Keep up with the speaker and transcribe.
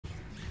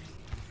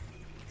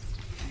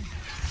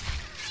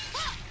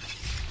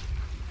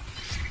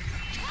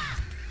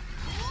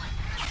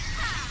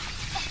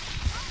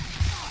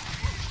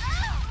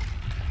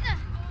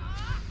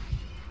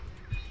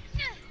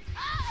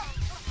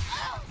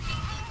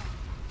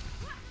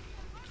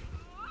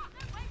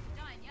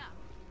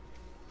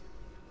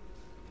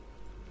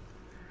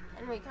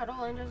We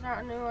cuddle and just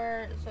out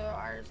newer, so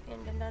our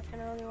skin can touch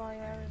only while you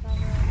ever stop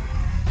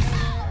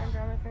around. And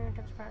draw my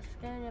fingertips across your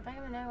skin. If I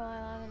come in while I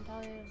love and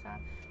tell you to stop.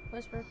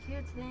 Whisper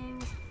cute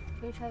things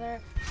to each other.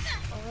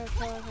 Over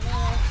clothes and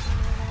I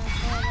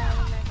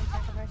can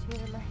sacrifice you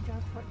to my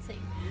job for its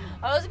sake.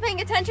 I wasn't paying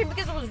attention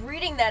because I was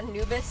reading that,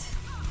 Anubis.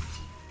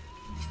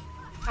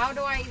 How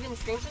do I even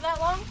stream for that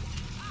long?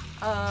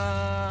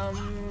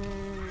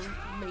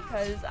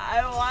 Because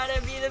I want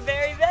to be the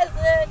very best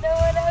that no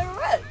one ever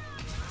was.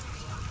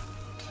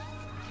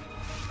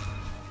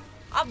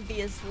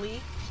 Obviously.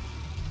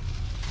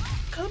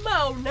 Come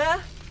on now.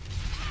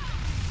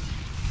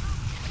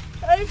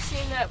 I've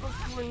seen that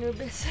before,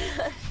 Anubis.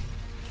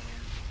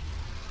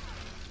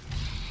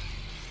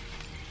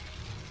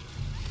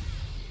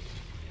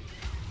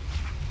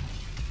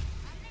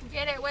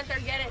 Get it, Winter,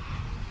 get it.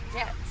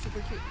 Yeah,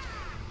 super cute.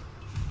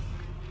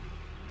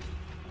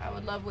 I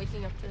would love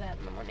waking up to that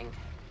in the morning.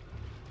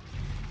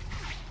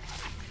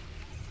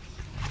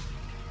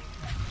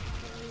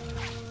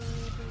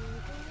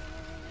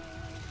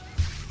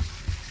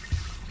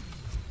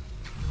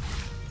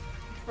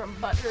 From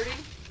butt hurting.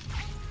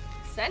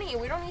 Senny,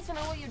 we don't need to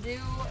know what you do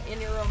in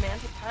your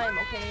romantic time,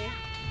 okay?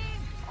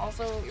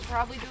 Also, you're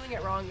probably doing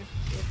it wrong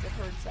if it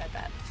hurts that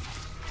bad.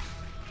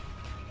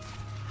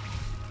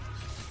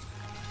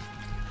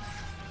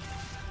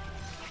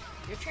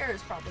 Your chair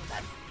is probably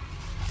bad.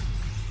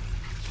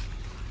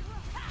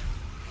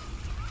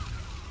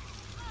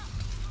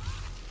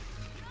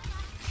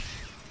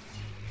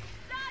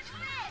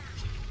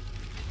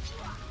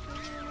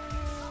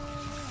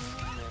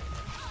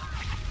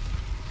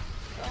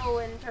 Go,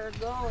 Inter,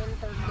 go,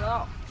 Inter,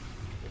 go.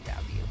 Good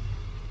job, you.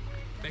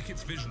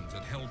 Beckett's visions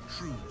had held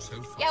true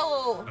so far.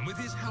 Yellow. And with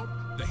his help,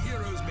 the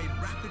heroes made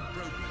rapid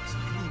progress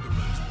through the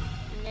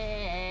rosewood.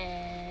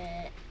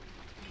 Nah.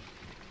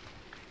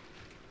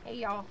 Hey,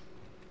 y'all.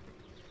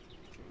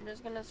 I'm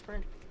just gonna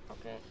sprint.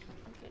 Okay.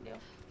 Okay, deal.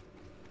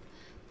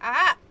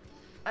 Ah!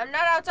 I'm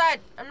not outside.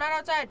 I'm not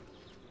outside.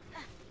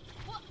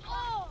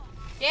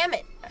 Damn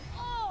it. I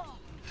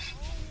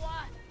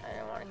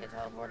didn't want to get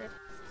teleported.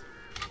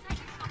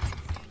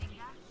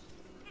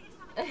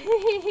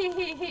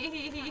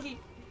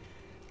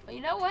 Well,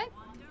 you know what?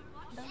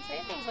 Don't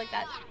say things like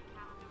that.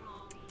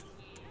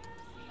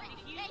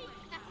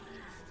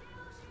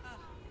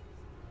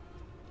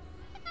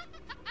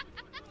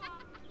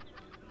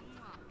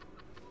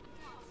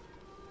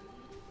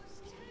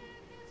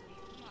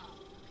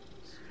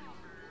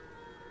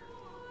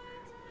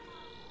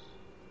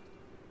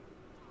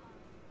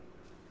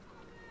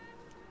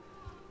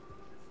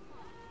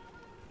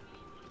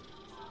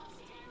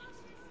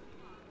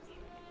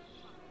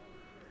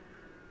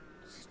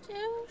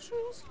 Still she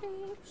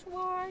sleeps,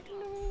 white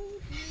lady.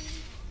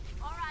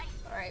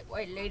 Alright,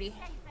 white lady.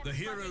 The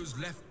heroes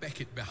left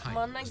Beckett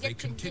behind as they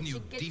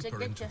continued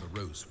deeper into the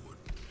rosewood.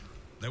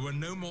 There were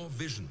no more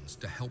visions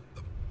to help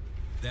them.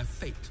 Their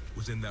fate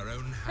was in their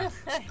own hands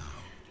now.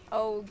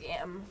 Oh,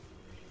 Gam.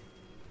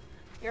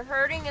 You're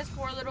hurting his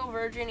poor little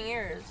virgin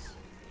ears.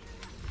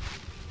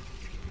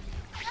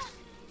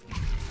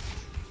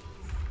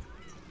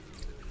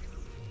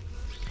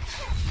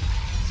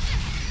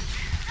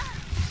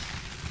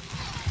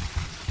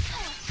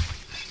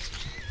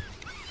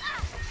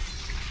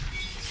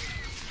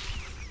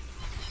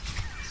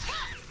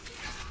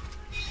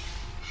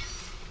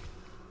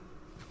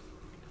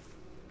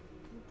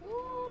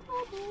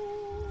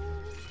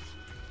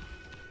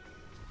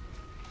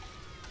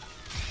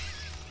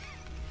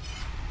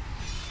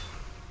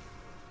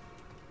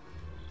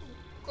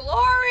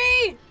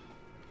 Glory!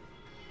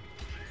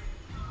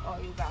 Oh,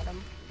 you got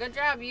him. Good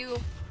job, you.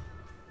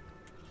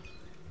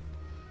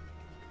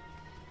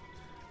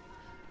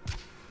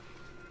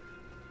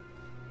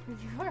 You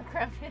are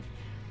grounded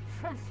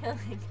from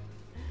killing.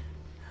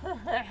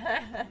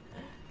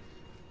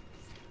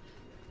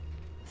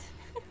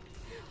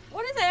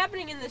 What is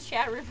happening in this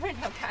chat room right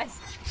now, guys?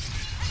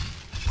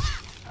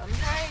 I'm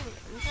trying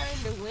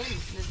to win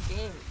this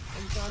game,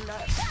 and so I'm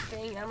not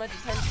paying that much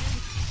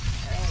attention.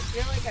 And I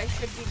feel like I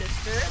should be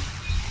disturbed,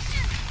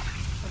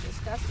 or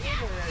disgusted,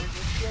 or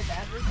just feel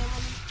bad for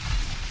someone.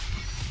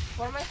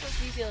 What am I supposed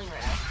to be feeling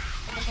right now?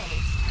 Someone tell me,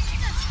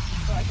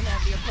 so I can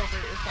have the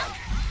appropriate response.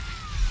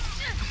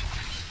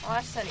 I'll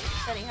ask Sunny.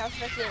 Sunny, how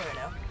should I feel right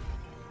now?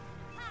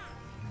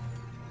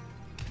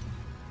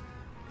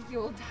 You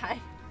will die.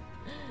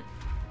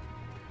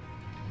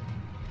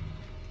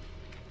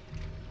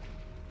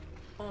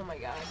 Oh my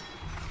god.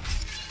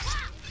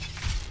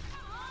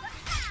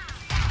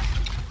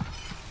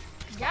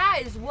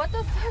 Guys, what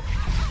the fuck?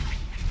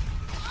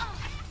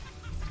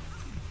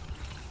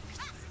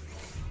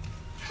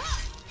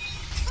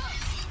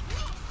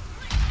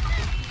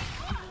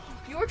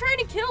 You were trying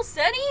to kill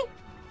Senny?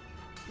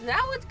 Is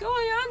that what's going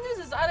on? This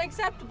is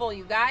unacceptable,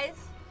 you guys.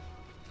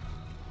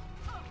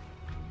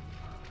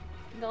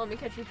 Don't let me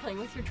catch you playing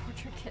with your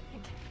torture kit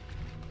again.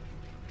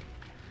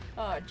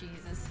 Oh,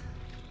 Jesus.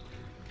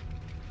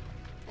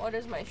 What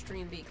does my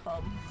stream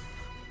become?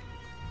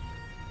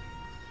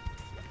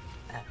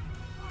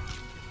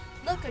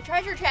 Look, a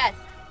treasure chest!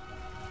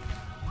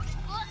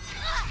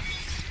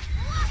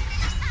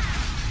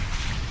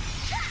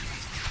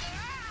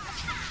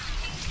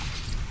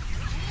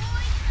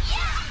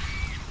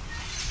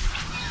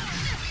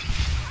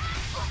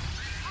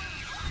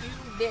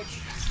 bitch.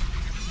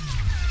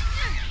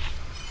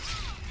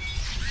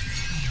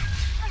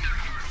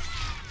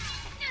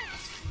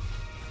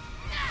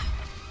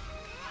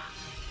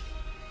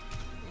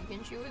 You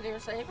can shoot with your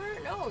sniper?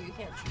 No, you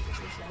can't shoot with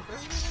your sniper.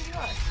 Who do you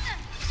are?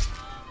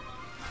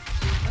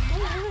 I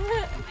hope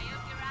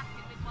you're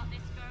happy with what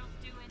this girl's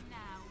doing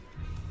now.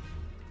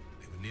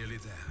 They were nearly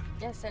there.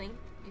 Yes, Sunny.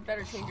 You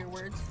better change your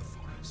words. Of the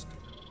forest.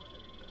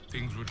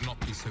 Things would not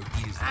be so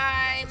easy.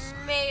 I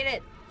made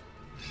it.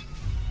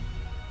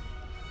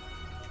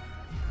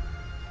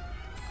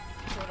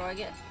 What do I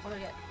get? What do I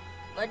get?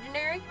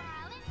 Legendary?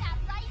 Well, isn't that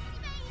right,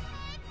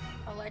 Mason?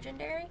 A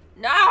legendary?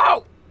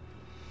 No!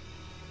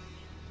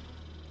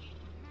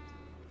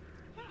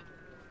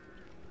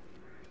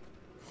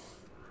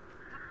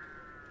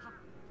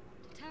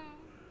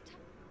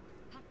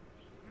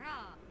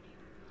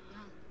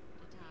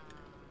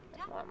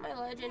 I want my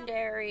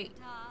legendary.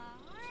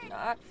 It's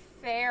not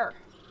fair.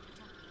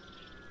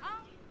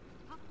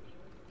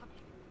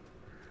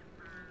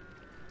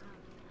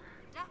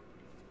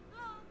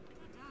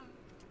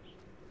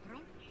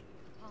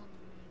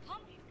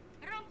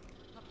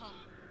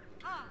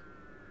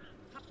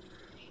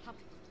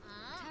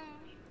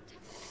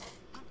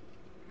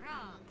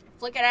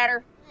 Flick it at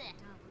her.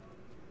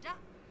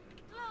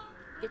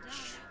 Bitch.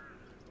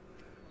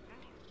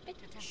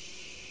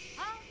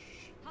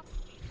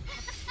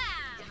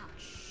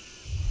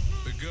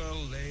 The girl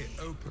lay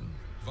open,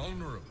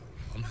 vulnerable,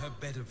 on her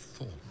bed of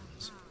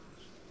thorns.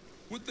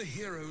 Would the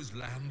heroes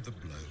land the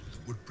blow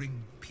that would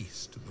bring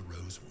peace to the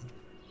Rosewood?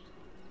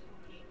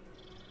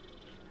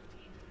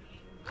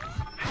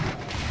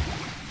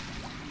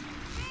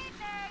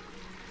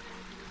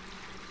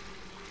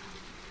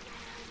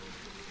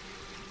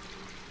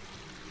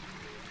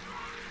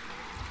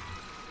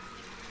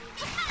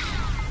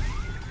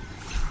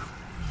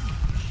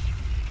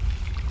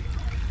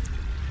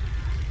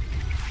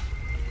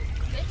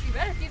 You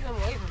better keep them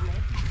away from me.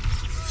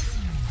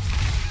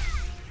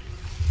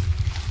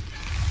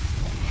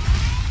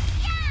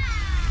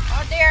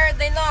 Oh dear,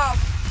 they know.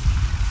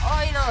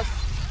 Oh, he knows.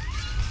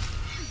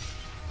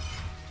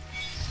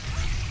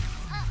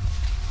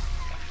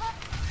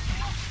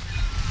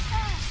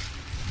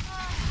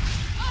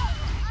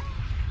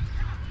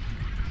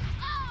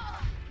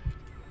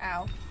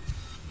 Ow.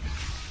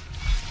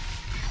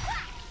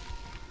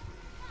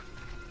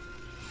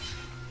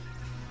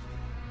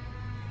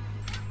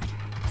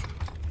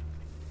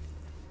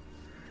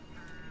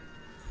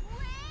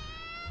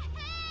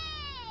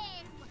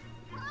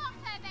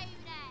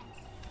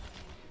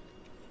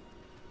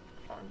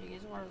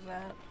 Jeez, what is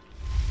that?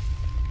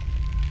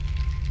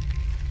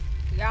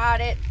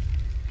 Got it.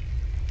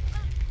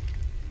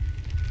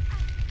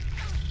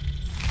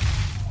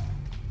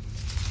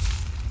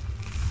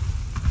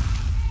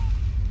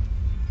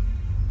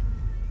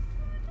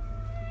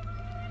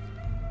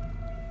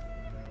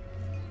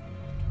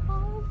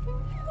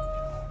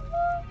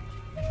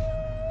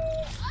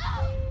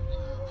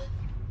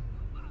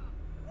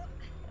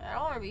 I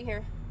don't want to be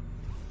here.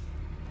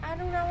 I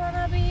do not want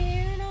to be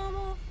here no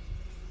more.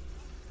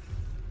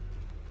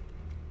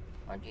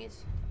 Oh jeez.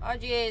 Oh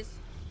jeez.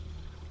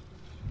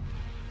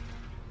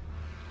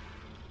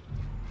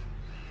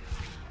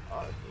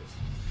 Oh jeez.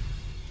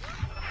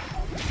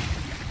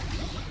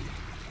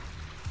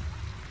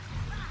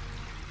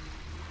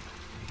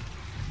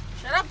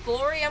 Shut up,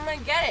 Glory. I'm gonna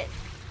get it.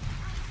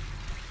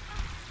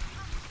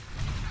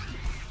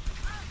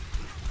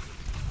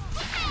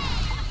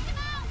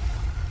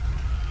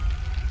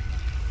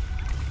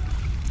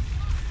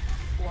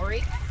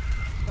 Glory,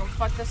 don't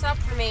fuck this up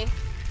for me.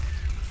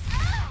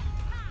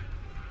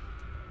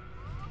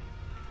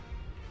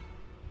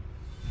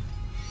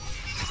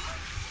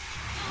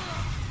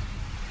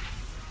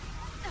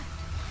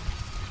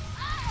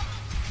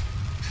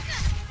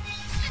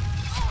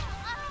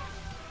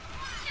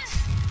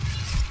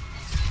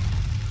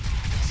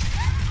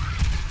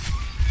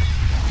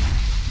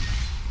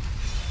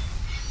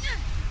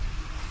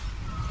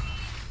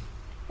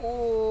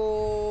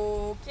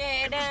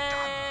 Okay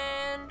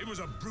then. It was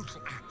a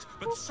brutal act,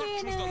 but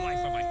such was the life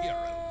of a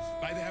hero.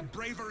 By their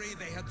bravery,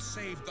 they had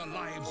saved the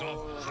lives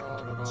of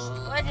hundreds.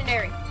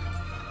 Legendary.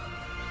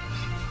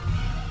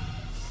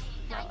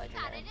 Not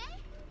legendary.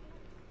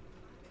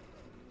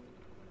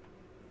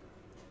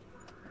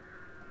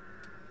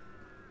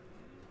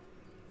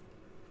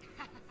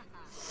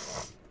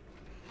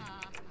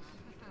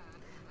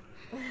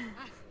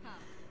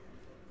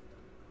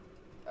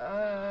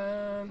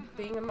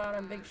 Being a mod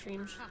on big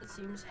streams, it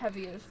seems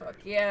heavy as fuck.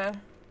 Yeah.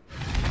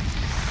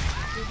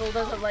 People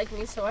doesn't like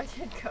me, so I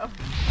did go.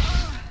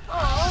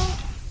 Oh,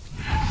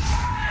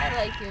 I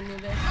like you,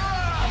 Nubis.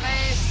 Have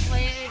I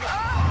played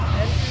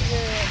Enter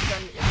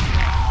the Dungeon?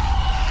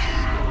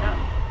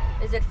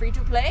 Is it free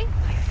to play?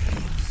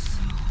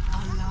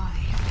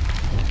 Alive.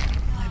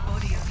 My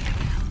body only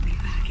ever held me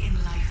back in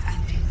life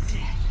and in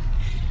death.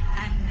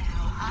 And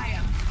now I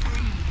am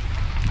free.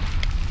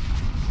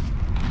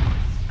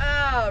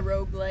 Ah,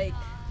 roguelike.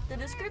 The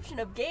description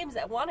of games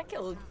that want to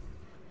kill,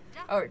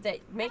 or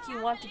that make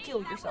you want to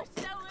kill yourself.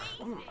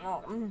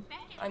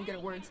 I'm good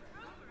at words.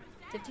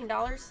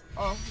 $15?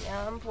 Oh,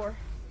 yeah, I'm poor.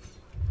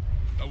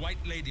 The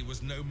White Lady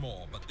was no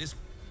more, but this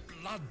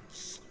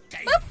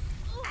blood-stained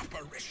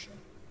apparition.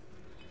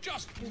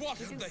 Just what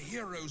have the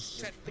heroes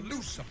set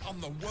loose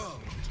upon the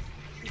world?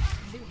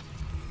 We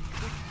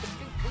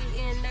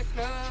in the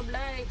club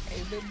like,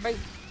 hey baby,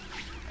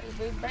 hey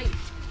baby,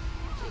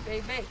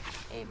 hey baby,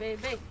 hey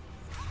baby,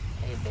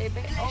 hey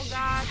baby. Oh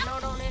God, no,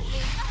 don't hit me.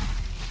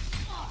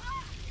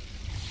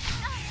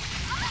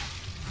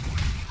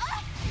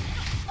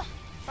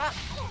 Fuck,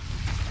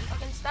 I'm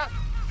fucking stuck.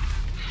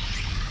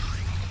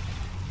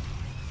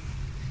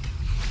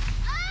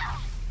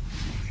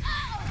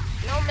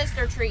 No,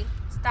 Mr. Tree,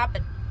 stop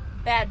it.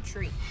 Bad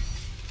tree.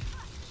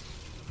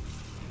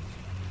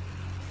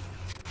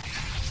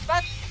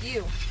 Fuck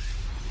you.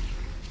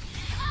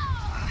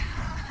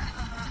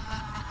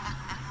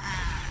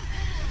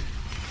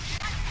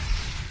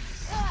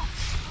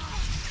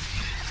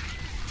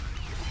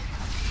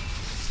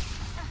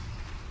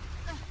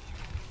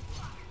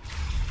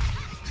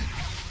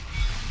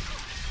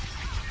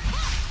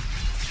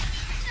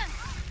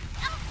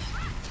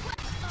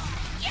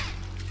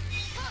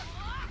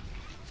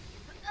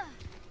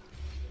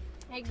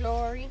 Hey,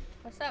 Glory.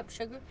 What's up,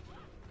 sugar?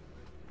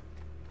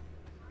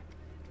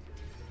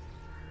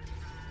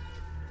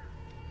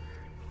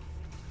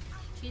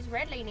 She's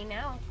Red Lady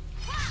now.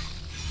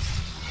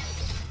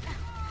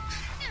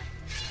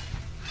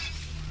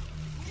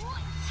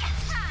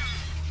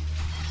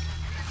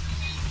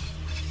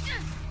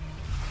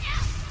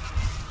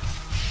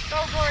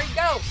 Go, Glory,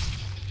 go!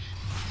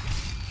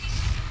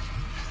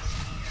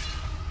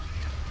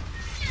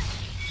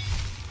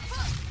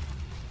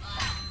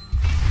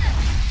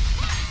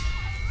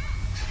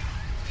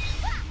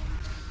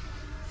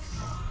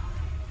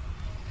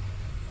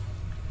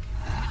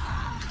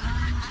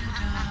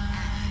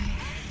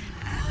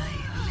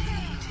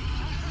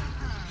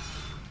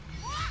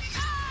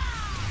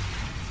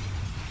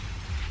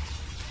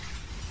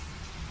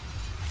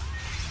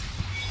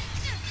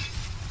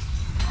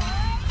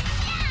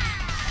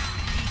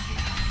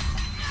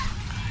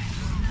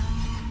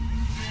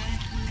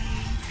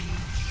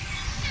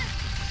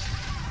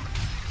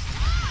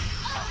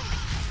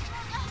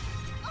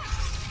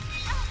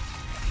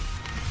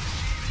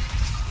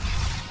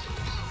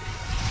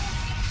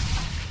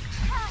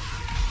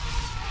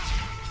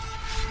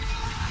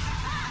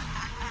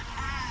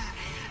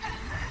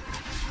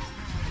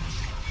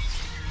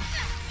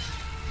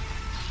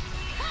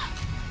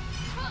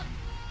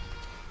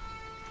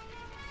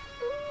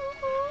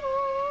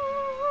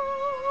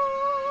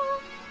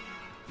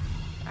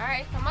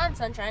 Alright, come on,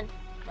 Sunshine.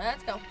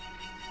 Let's go.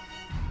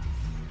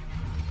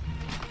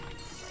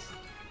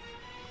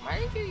 Why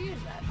did you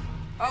use that?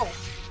 Oh.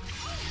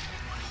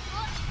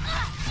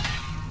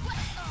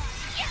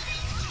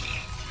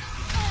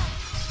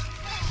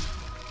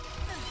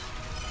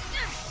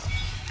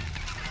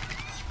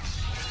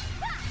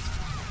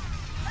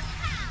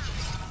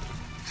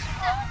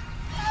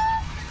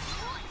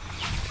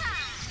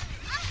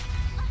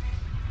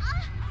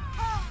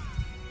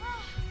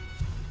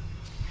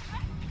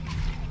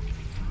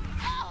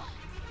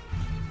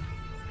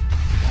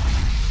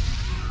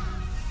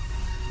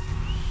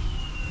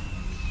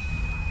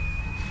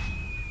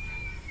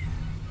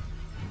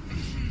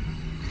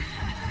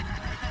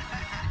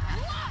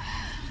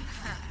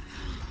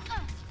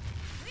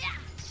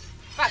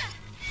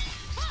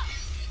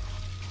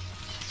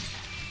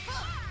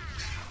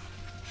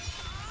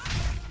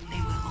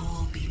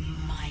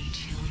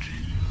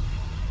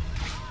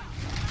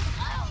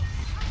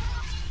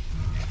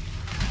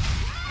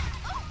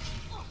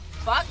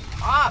 Fuck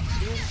off,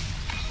 dude.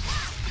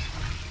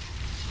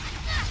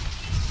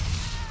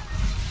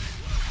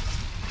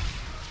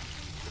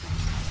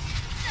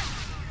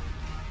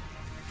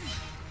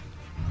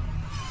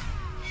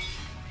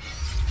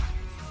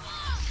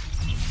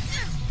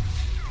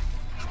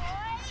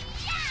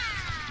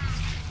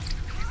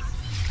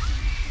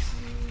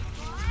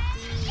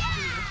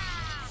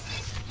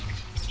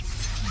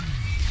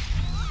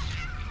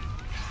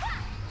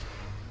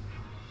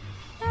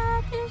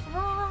 That is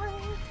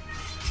right.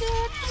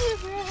 That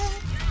is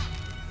right.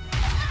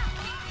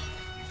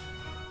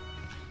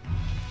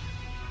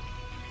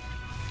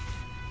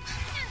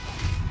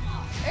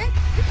 Hey,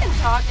 you can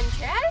talk in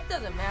chat. It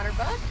doesn't matter,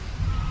 bud.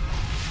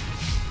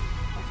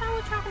 What's wrong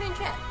with talking in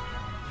chat?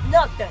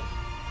 Nothing.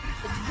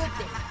 It's a good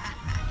thing.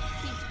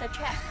 Keeps the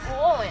chat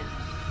going.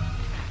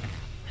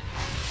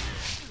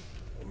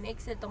 It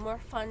makes it a more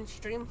fun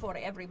stream for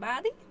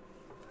everybody.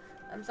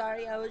 I'm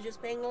sorry, I was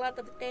just paying a lot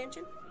of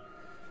attention.